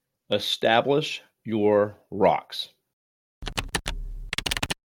establish your rocks.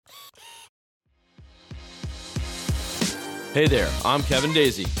 Hey there, I'm Kevin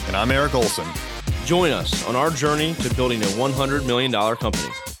Daisy. And I'm Eric Olson. Join us on our journey to building a $100 million company.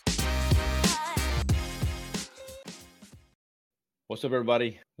 What's up,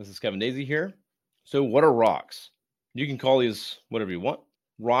 everybody? This is Kevin Daisy here. So what are rocks? You can call these whatever you want.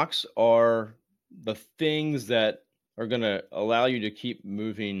 Rocks are the things that are going to allow you to keep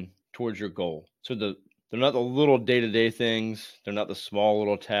moving towards your goal. So they're not the little day-to-day things. They're not the small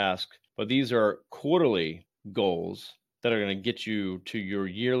little tasks, but these are quarterly goals that are going to get you to your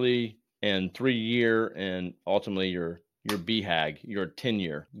yearly and 3-year and ultimately your BHAG, your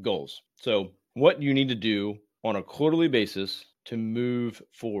 10-year goals. So what you need to do on a quarterly basis to move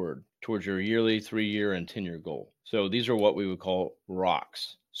forward towards your yearly, 3-year, and 10-year goal. So these are what we would call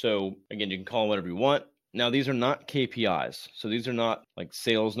rocks. So again, you can call them whatever you want. Now, these are not KPIs. So these are not like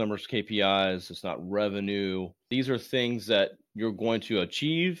sales numbers KPIs. It's not revenue. These are things that you're going to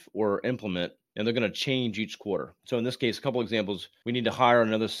achieve or implement, and they're going to change each quarter. So in this case, a couple examples, we need to hire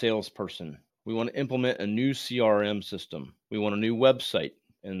another salesperson. We want to implement a new CRM system. We want a new website,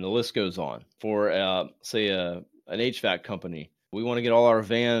 and the list goes on. For, say, an HVAC company, we want to get all our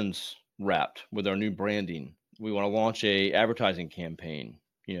vans wrapped with our new branding. We want to launch a advertising campaign,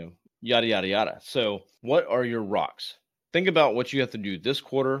 yada, yada, yada. So what are your rocks? Think about what you have to do this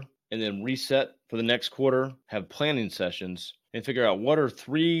quarter and then reset for the next quarter, have planning sessions, and figure out what are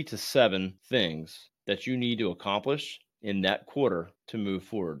 3 to 7 things that you need to accomplish in that quarter to move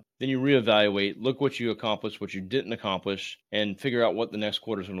forward. Then you reevaluate, look what you accomplished, what you didn't accomplish, and figure out what the next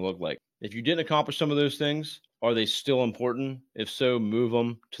quarter is going to look like. If you didn't accomplish some of those things, are they still important? If so, move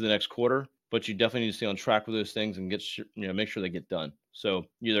them to the next quarter. But you definitely need to stay on track with those things and make sure they get done. So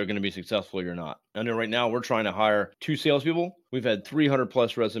you're either going to be successful or you're not. I know right now we're trying to hire 2 salespeople. We've had 300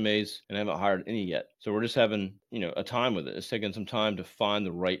 plus resumes and haven't hired any yet. So we're just having, a time with it. It's taken some time to find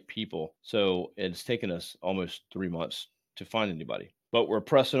the right people. So it's taken us almost 3 months to find anybody. But we're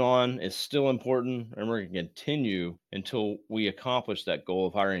pressing on. It's still important, and we're going to continue until we accomplish that goal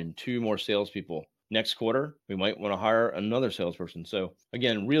of hiring 2 more salespeople. Next quarter, we might want to hire another salesperson. So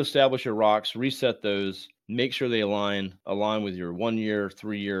again, reestablish your rocks, reset those, make sure they align with your 1-year,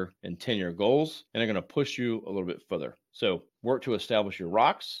 3-year, and 10-year goals, and they're going to push you a little bit further. So work to establish your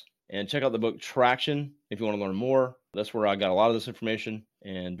rocks, and check out the book Traction if you want to learn more. That's where I got a lot of this information,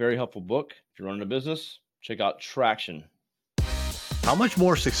 and very helpful book. If you're running a business, check out Traction. How much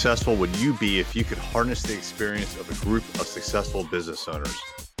more successful would you be if you could harness the experience of a group of successful business owners?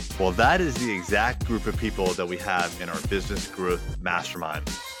 Well, that is the exact group of people that we have in our Business Growth Mastermind.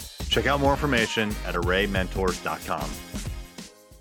 Check out more information at ArrayMentors.com.